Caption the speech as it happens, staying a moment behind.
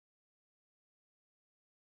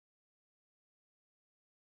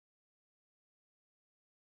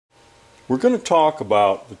We're going to talk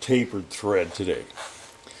about the tapered thread today.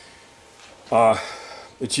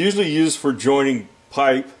 It's usually used for joining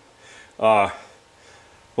pipe,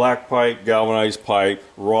 black pipe, galvanized pipe,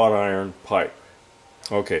 wrought iron pipe.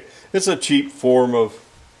 Okay, it's a cheap form of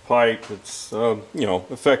pipe. It's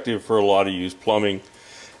effective for a lot of use, plumbing,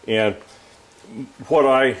 and what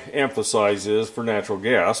I emphasize is for natural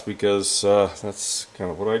gas because that's kind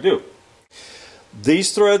of what I do.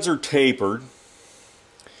 These threads are tapered,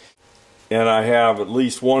 and I have at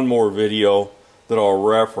least one more video that I'll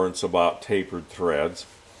reference about tapered threads.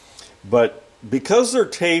 But because they're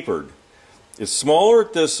tapered, it's smaller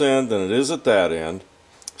at this end than it is at that end.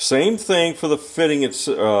 Same thing for the fitting,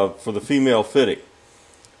 for the female fitting.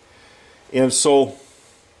 And so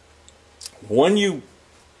when you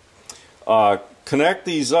connect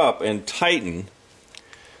these up and tighten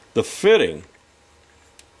the fitting,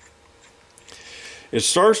 it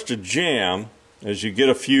starts to jam as you get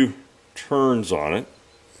a few turns on it.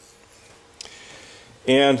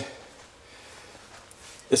 And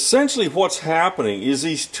essentially what's happening is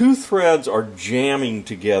these two threads are jamming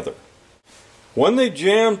together. When they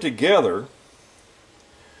jam together,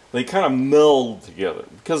 they kind of meld together.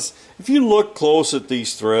 Because if you look close at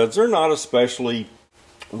these threads, they're not especially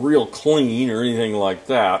real clean or anything like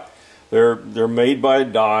that. They're made by a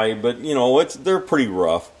die, but they're pretty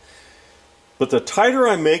rough. But the tighter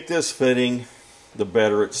I make this fitting, the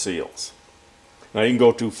better it seals. Now you can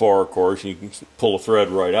go too far, of course, you can pull a thread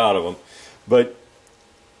right out of them. But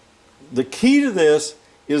the key to this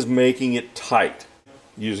is making it tight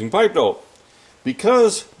using pipe dope.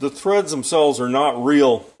 Because the threads themselves are not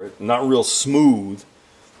real smooth,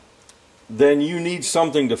 then you need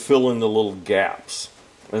something to fill in the little gaps.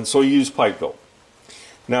 And so you use pipe dope.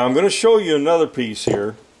 Now I'm going to show you another piece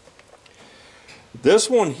here. This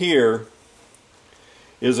one here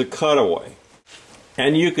is a cutaway.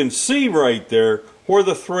 And you can see right there where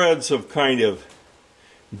the threads have kind of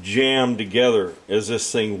jammed together as this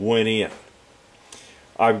thing went in.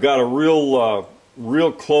 I've got a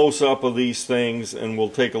real close-up of these things, and we'll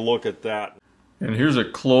take a look at that. And here's a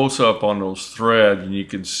close-up on those threads, and you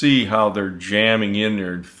can see how they're jamming in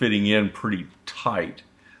there and fitting in pretty tight.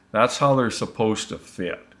 That's how they're supposed to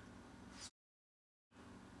fit.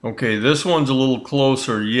 Okay, this one's a little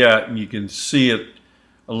closer yet, and you can see it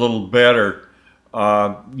a little better.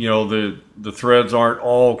 The threads aren't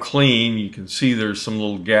all clean. You can see there's some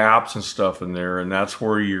little gaps and stuff in there, and that's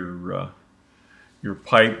where your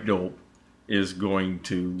pipe dope is going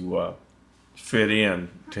to fit in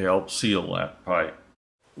to help seal that pipe.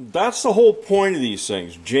 That's the whole point of these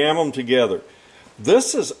things. Jam them together.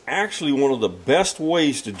 This is actually one of the best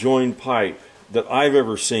ways to join pipe that I've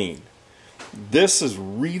ever seen. This is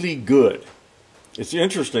really good. It's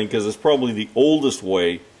interesting because it's probably the oldest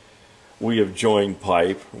way we have joined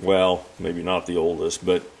pipe. Well, maybe not the oldest,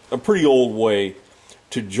 but a pretty old way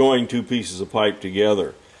to join two pieces of pipe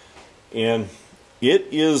together. And it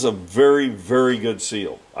is a very, very good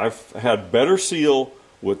seal. I've had better seal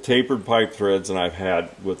with tapered pipe threads than I've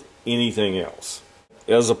had with anything else.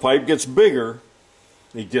 As the pipe gets bigger,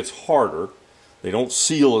 it gets harder. They don't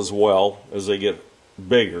seal as well as they get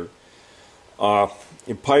bigger.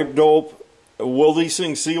 In pipe dope, will these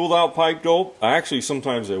things seal without pipe dope? Actually,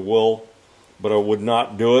 sometimes they will, but I would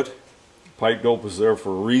not do it. Pipe dope is there for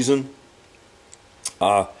a reason.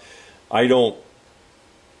 I don't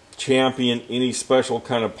champion any special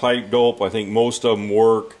kind of pipe dope. I think most of them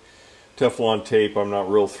work. Teflon tape I'm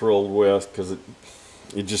not real thrilled with because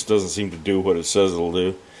it just doesn't seem to do what it says it'll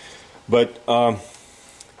do. But a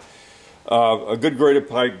good grade of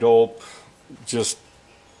pipe dope, just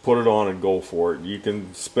put it on and go for it. You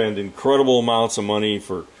can spend incredible amounts of money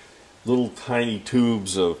for little tiny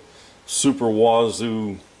tubes of super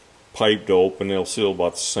wazoo pipe dope, and they'll seal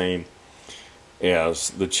about the same as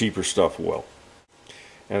the cheaper stuff will.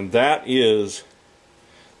 And that is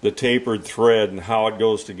the tapered thread and how it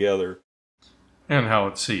goes together and how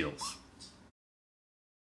it seals.